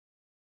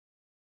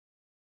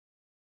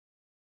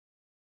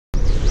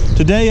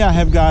Today I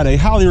have got a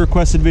highly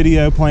requested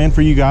video planned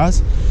for you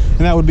guys, and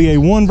that would be a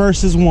 1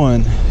 versus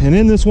 1. And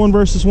in this 1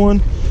 versus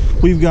 1,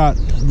 we've got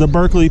the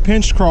Berkley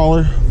pinched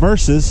crawler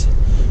versus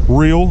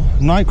real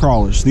night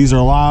crawlers. These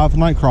are live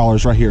night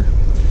crawlers right here.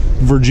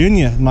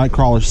 Virginia night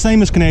crawlers,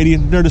 same as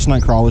Canadian, they're just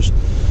night crawlers.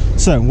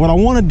 So what I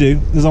want to do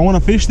is I want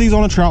to fish these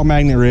on a trout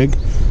magnet rig.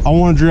 I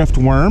want to drift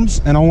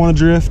worms, and I want to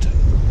drift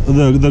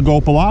the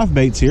gulp alive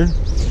baits here.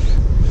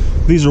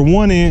 These are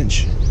 1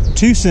 inch,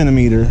 2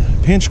 centimeter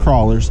pinch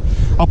crawlers.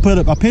 I'll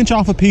pinch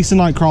off a piece of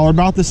night crawler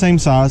about the same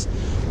size.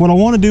 What I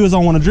want to do is I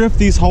want to drift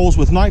these holes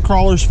with night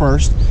crawlers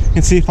first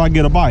and see if I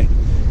get a bite,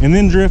 and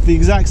then drift the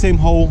exact same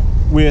hole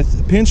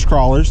with pinch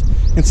crawlers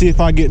and see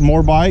if I get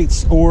more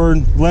bites or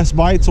less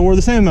bites or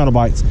the same amount of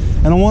bites.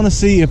 And I want to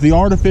see if the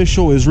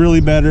artificial is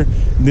really better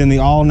than the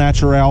all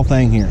natural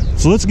thing here.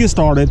 So let's get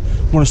started.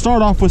 I'm going to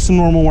start off with some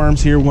normal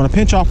worms here. We're going to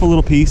pinch off a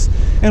little piece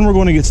and we're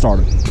going to get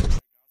started.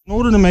 In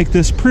order to make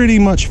this pretty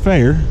much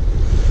fair,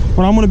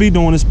 what I'm going to be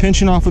doing is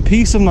pinching off a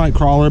piece of night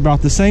crawler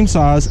about the same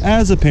size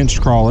as a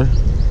pinched crawler.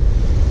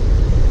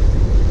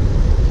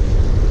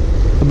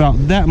 About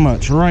that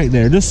much right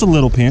there, just a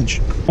little pinch.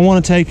 I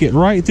want to take it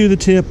right through the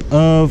tip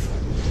of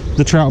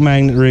the trout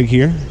magnet rig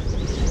here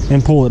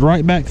and pull it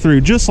right back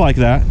through just like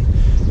that.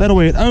 That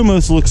way it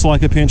almost looks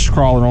like a pinched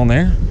crawler on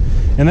there.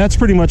 And that's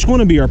pretty much going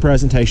to be our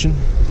presentation.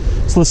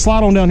 So let's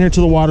slide on down here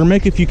to the water,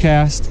 make a few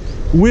casts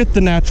with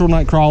the natural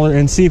night crawler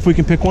and see if we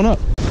can pick one up.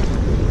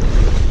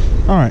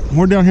 All right,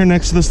 we're down here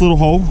next to this little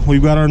hole.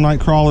 We've got our night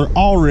crawler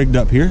all rigged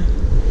up here.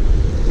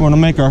 We're going to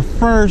make our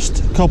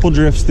first couple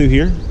drifts through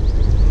here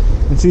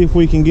and see if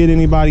we can get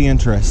anybody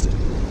interested.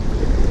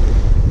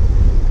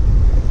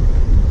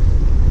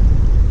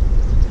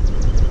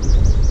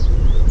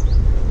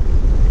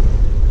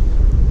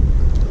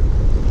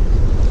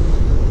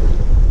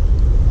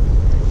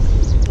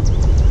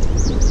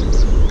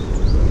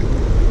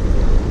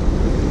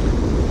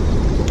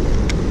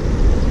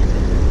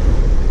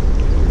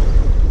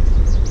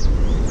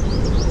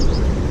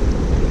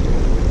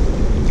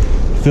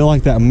 I feel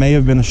like that may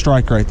have been a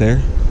strike right there.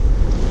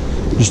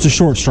 Just a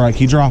short strike.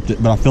 He dropped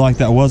it, but I feel like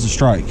that was a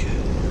strike.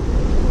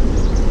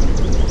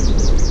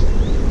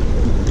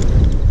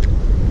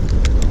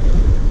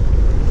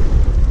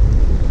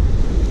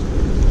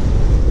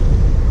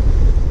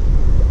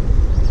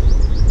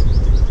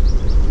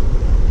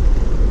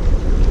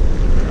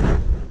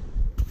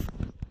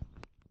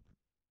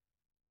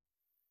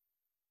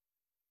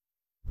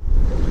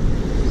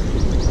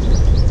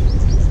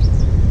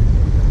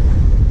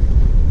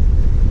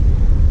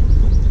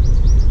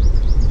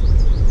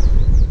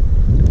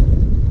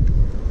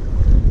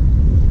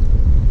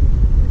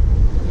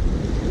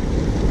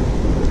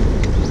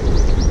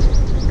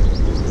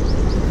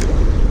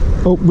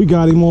 Oh, we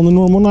got him on the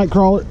normal night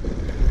crawler.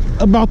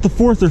 About the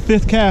 4th or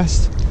 5th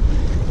cast,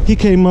 he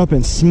came up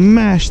and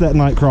smashed that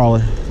night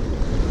crawler.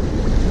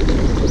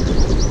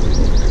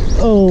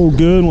 Oh,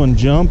 good one,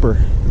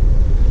 jumper.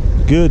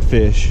 Good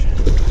fish.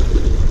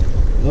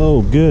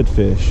 Oh, good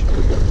fish.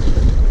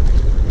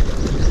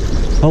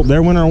 Oh,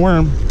 there went our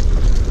worm.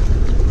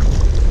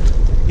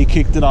 He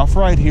kicked it off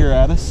right here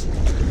at us.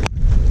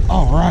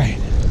 All right.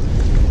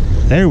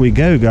 There we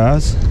go,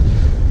 guys.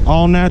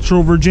 All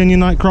natural Virginia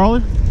night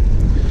crawler.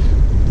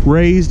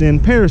 Raised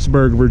in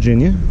Parisburg,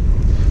 Virginia.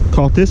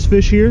 Caught this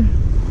fish here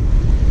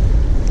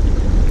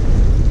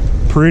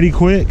pretty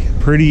quick,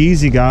 pretty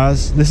easy,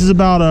 guys. This is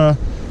about a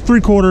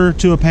 3/4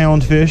 to a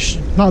pound fish,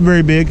 not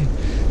very big,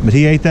 but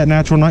he ate that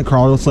natural night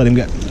crawler. Let's let him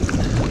go.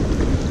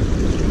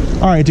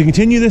 All right, to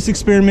continue this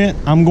experiment,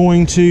 I'm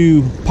going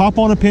to pop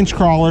on a pinch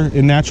crawler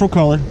in natural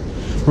color.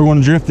 We're going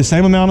to drift the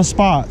same amount of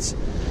spots,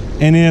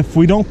 and if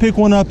we don't pick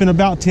one up in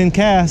about 10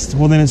 casts,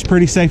 well, then it's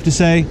pretty safe to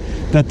say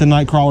that the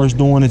night crawler is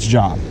doing its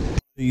job.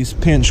 These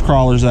pinch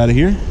crawlers out of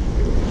here,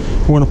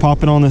 we're going to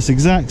pop it on this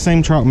exact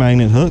same trout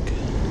magnet hook,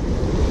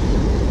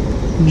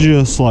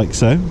 just like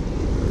so.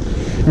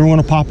 And we're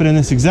going to pop it in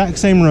this exact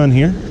same run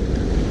here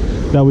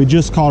that we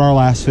just caught our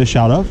last fish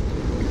out of.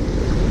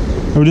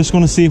 And we're just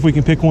going to see if we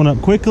can pick one up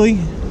quickly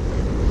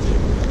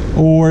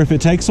or if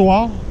it takes a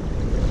while,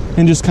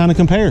 and just kind of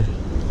compare.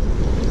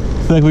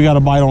 I feel like we got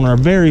a bite on our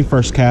very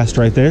first cast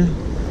right there,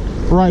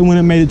 right when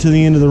it made it to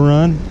the end of the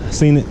run.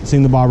 Seen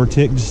the bobber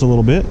tick just a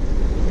little bit.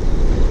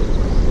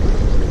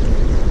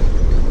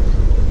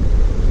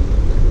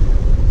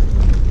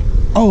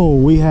 Oh,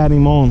 we had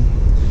him on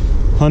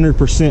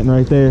 100%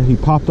 right there. He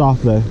popped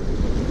off though.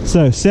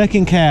 So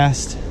 2nd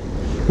cast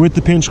with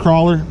the pinch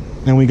crawler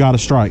and we got a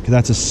strike.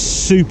 That's a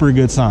super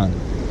good sign.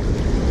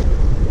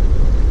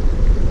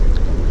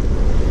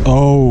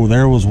 Oh,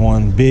 there was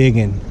one big,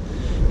 and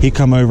he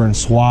come over and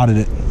swatted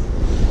it.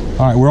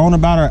 All right, we're on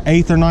about our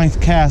 8th or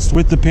 9th cast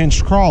with the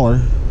pinched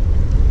crawler.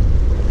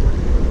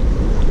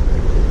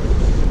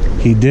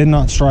 He did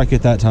not strike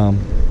it that time.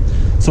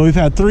 So we've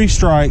had 3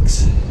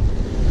 strikes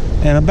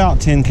and about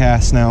 10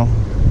 casts now,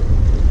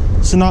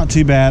 so not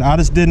too bad. I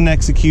just didn't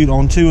execute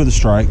on 2 of the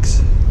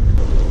strikes.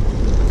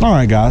 All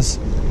right, guys,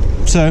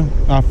 so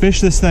I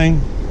fished this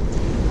thing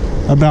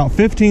about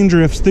 15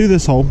 drifts through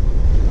this hole,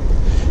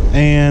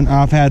 and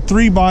I've had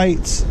 3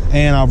 bites,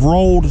 and I've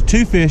rolled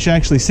 2 fish,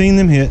 actually seen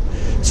them hit.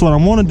 So what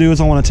I want to do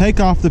is I want to take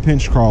off the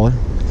pinch crawler,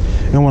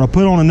 and I want to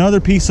put on another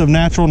piece of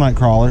natural night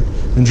crawler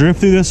and drift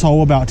through this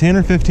hole about 10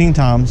 or 15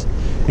 times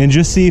and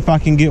just see if I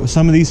can get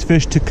some of these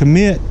fish to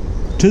commit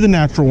to the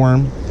natural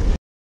worm.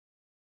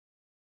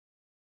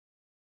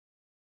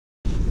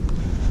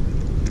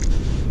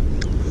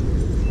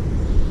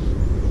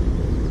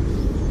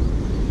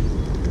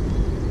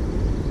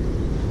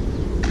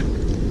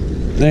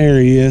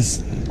 There he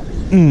is.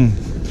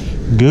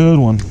 Good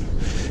one.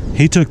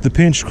 He took the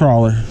pinch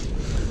crawler.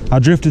 I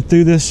drifted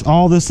through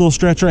all this little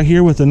stretch right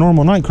here with the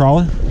normal night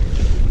crawler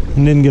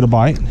and didn't get a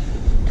bite.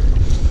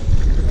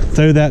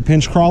 Throw that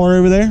pinch crawler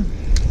over there,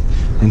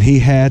 and he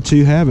had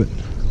to have it.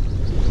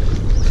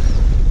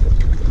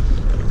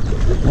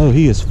 Oh,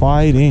 he is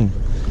fighting.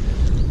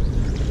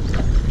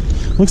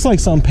 Looks like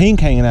something pink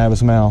hanging out of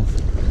his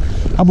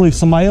mouth. I believe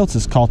somebody else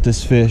has caught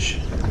this fish.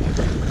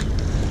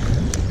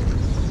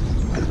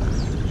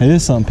 It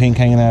is something pink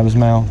hanging out of his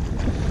mouth.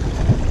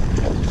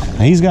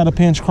 Now, he's got a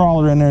pinch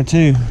crawler in there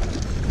too,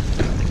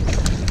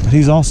 but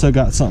he's also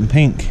got something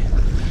pink.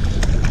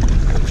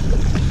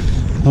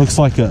 Looks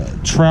like a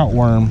trout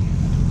worm.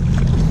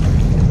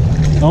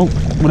 Oh,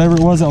 whatever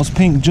it was that was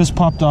pink just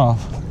popped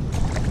off.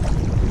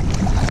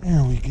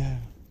 There we go.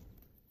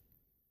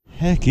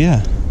 Heck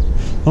yeah.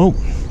 Oh,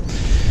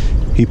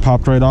 he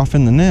popped right off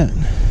in the net.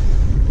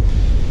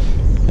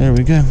 There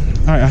we go.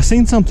 All right, I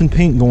seen something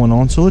pink going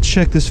on, so let's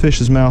check this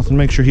fish's mouth and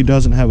make sure he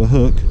doesn't have a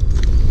hook.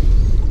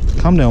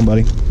 Calm down,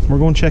 buddy. We're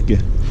going to check you.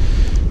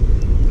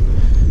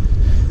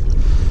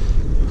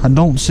 I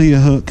don't see a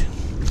hook.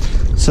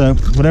 So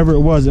whatever it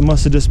was, it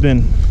must have just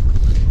been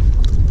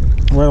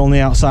right on the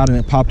outside and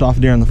it popped off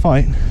during the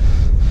fight.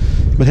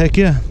 But heck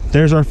yeah,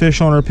 there's our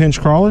fish on our pinch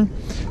crawler.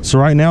 So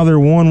right now they're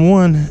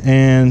 1-1,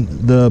 and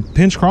the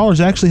pinch crawler's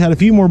actually had a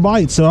few more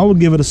bites, so I would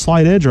give it a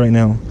slight edge right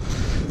now.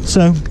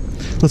 So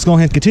let's go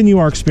ahead and continue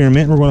our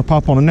experiment. We're going to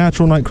pop on a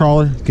natural night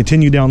crawler,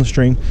 continue down the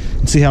stream,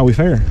 and see how we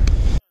fare.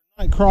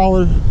 Night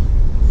crawler,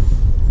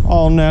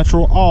 all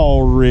natural,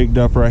 all rigged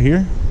up right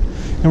here.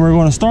 And we're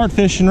going to start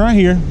fishing right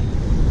here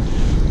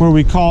where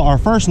we caught our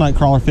first night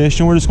crawler fish,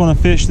 and we're just going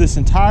to fish this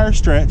entire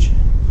stretch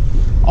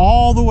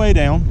all the way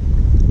down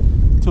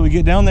until we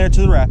get down there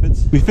to the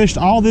rapids. We fished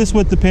all this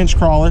with the pinch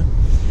crawler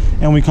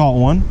and we caught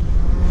one.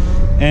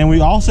 And we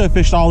also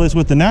fished all this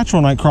with the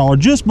natural night crawler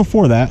just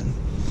before that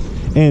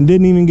and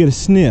didn't even get a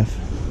sniff.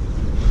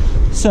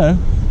 So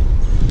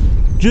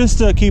just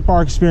to keep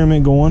our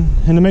experiment going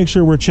and to make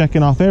sure we're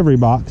checking off every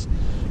box,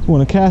 we're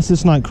going to cast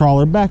this night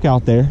crawler back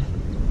out there,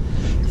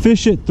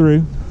 fish it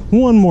through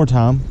one more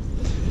time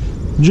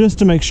just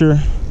to make sure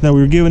that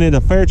we're giving it a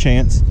fair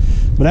chance.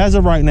 But as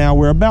of right now,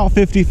 we're about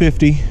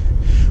 50-50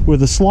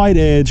 with a slight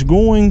edge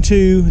going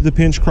to the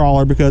pinch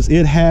crawler because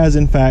it has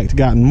in fact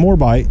gotten more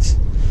bites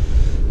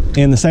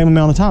in the same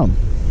amount of time.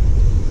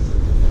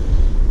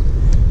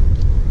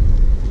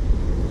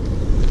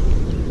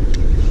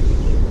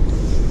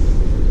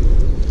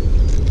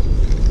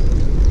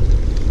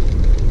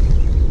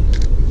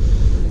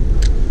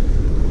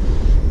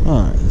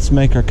 All right, let's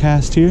make our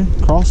cast here,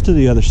 cross to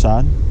the other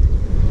side.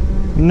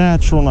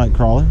 Natural night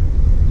crawler.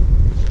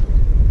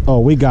 Oh,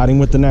 we got him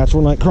with the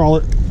natural night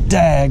crawler.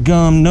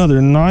 Daggum,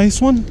 another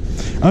nice one.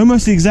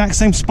 Almost the exact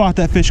same spot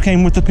that fish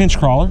came with the pinch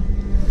crawler.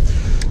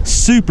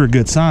 Super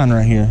good sign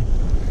right here.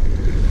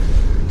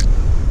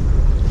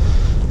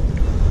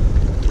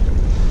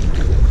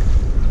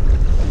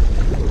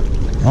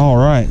 All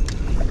right,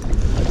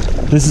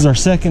 this is our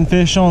second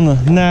fish on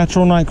the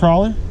natural night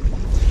crawler,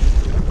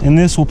 and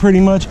this will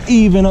pretty much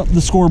even up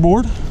the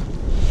scoreboard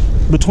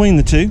between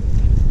the two.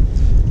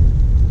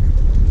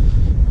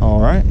 All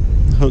right,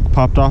 hook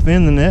popped off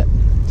in the net.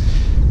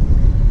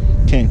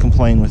 Can't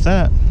complain with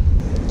that.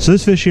 So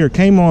this fish here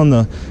came on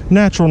the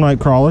natural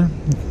night crawler,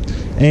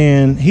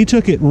 and he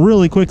took it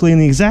really quickly in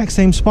the exact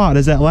same spot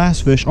as that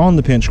last fish on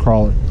the pinch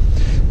crawler.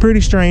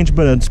 Pretty strange,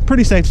 but it's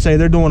pretty safe to say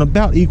they're doing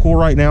about equal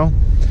right now.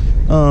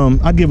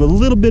 I'd give a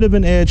little bit of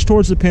an edge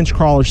towards the pinch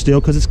crawler still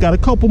because it's got a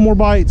couple more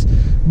bites,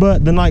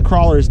 but the night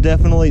crawler is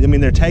definitely, I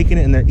mean, they're taking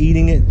it and they're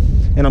eating it,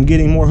 and I'm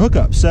getting more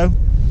hookups. So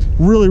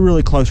really,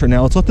 really close right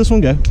now. Let's let this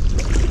one go.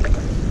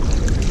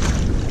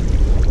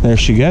 There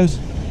she goes.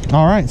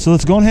 All right, so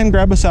let's go ahead and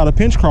grab us out a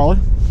pinch crawler,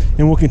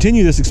 and we'll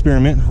continue this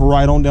experiment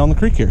right on down the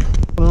creek here.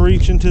 I'm gonna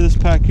reach into this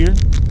pack here,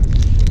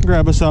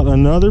 grab us out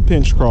another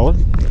pinch crawler,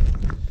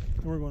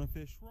 and we're gonna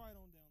fish right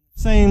on down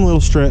the same little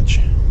stretch,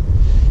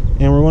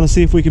 and we're gonna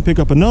see if we can pick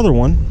up another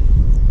one.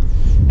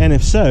 And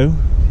if so,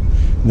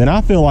 then I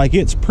feel like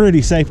it's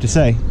pretty safe to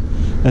say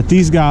that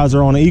these guys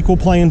are on an equal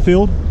playing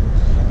field,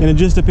 and it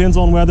just depends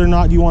on whether or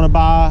not you want to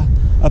buy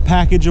a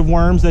package of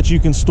worms that you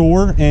can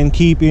store and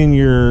keep in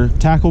your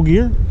tackle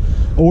gear,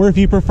 or if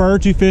you prefer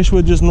to fish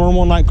with just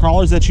normal night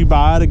crawlers that you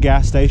buy at a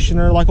gas station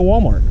or like a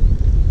Walmart.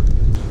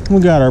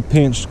 We got our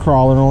pinched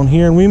crawler on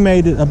here, and we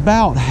made it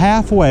about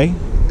halfway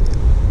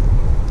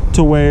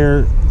to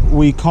where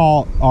we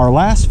caught our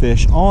last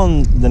fish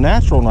on the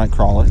natural night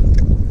crawler.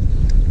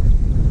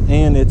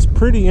 And it's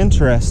pretty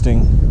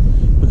interesting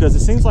because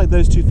it seems like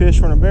those two fish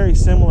were in a very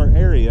similar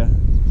area,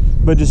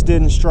 but just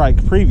didn't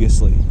strike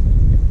previously.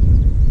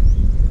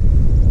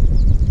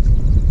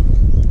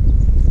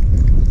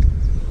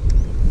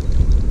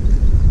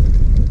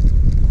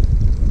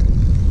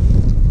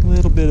 A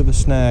little bit of a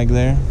snag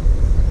there.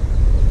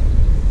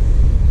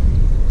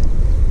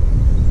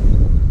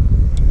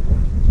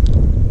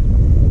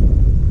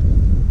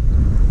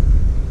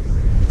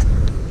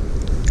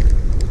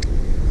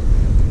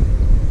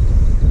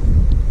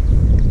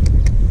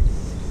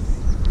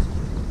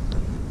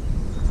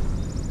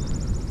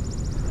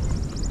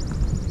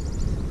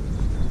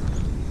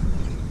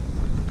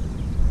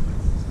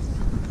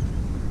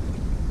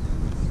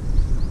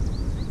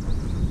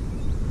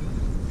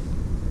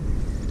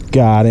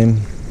 Got him.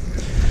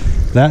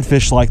 That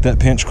fish liked that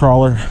pinch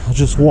crawler. I was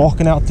just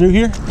walking out through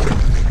here.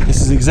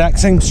 This is the exact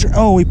same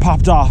oh, he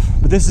popped off.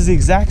 But this is the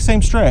exact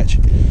same stretch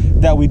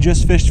that we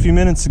just fished a few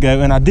minutes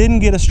ago, and I didn't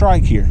get a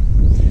strike here.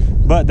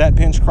 But that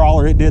pinch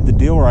crawler, it did the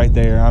deal right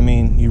there. I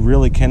mean, you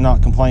really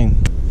cannot complain.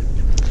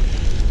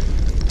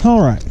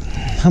 All right,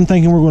 I'm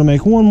thinking we're going to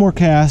make one more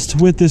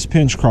cast with this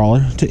pinch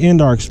crawler to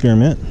end our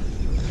experiment.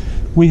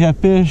 We have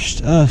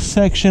fished a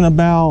section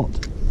about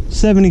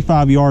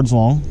 75 yards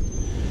long,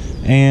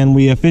 and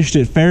we have fished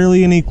it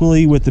fairly and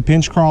equally with the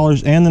pinch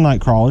crawlers and the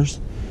night crawlers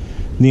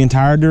the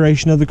entire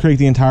duration of the creek,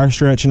 the entire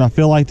stretch, and I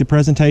feel like the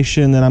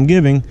presentation that I'm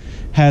giving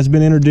has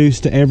been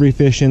introduced to every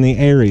fish in the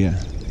area.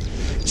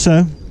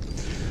 So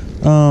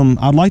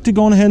I'd like to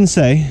go on ahead and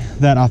say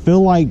that I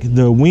feel like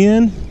the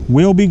win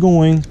will be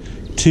going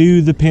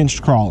to the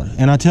pinched crawler,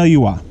 and I'll tell you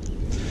why.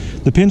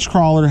 The pinched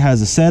crawler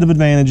has a set of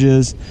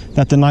advantages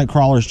that the night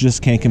crawlers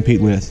just can't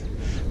compete with.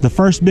 The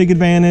first big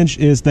advantage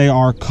is they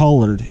are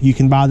colored. You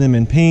can buy them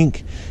in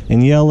pink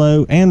and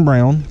yellow and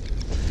brown,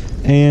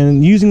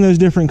 and using those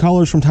different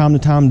colors from time to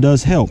time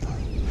does help.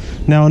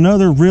 Now,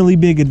 another really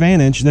big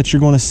advantage that you're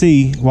going to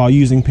see while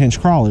using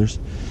pinch crawlers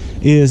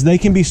is they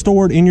can be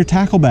stored in your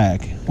tackle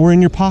bag or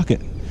in your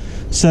pocket.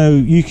 So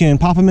you can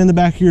pop them in the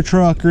back of your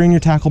truck or in your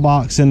tackle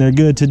box, and they're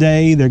good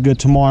today, they're good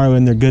tomorrow,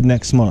 and they're good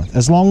next month.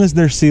 As long as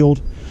they're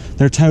sealed,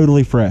 they're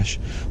totally fresh.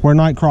 Where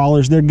night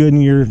crawlers, they're good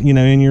in your,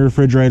 in your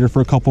refrigerator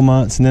for a couple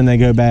months, and then they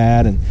go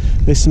bad and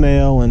they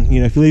smell, and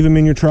if you leave them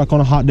in your truck on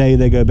a hot day,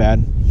 they go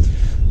bad.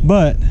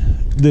 But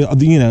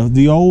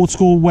the old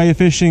school way of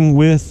fishing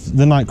with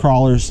the night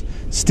crawlers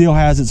still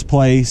has its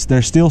place.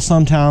 There's still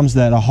sometimes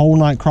that a whole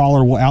night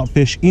crawler will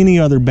outfish any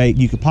other bait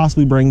you could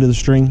possibly bring to the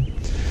stream.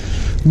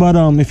 But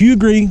if you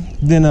agree,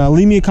 then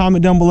leave me a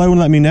comment down below and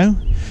let me know.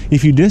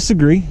 If you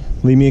disagree,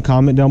 leave me a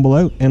comment down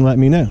below and let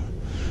me know.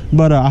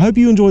 But I hope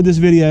you enjoyed this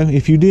video.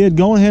 If you did,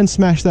 go ahead and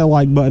smash that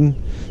like button,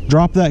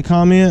 drop that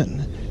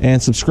comment,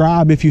 and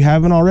subscribe if you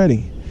haven't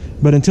already.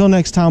 But until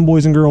next time,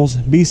 boys and girls,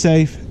 be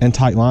safe and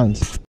tight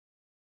lines.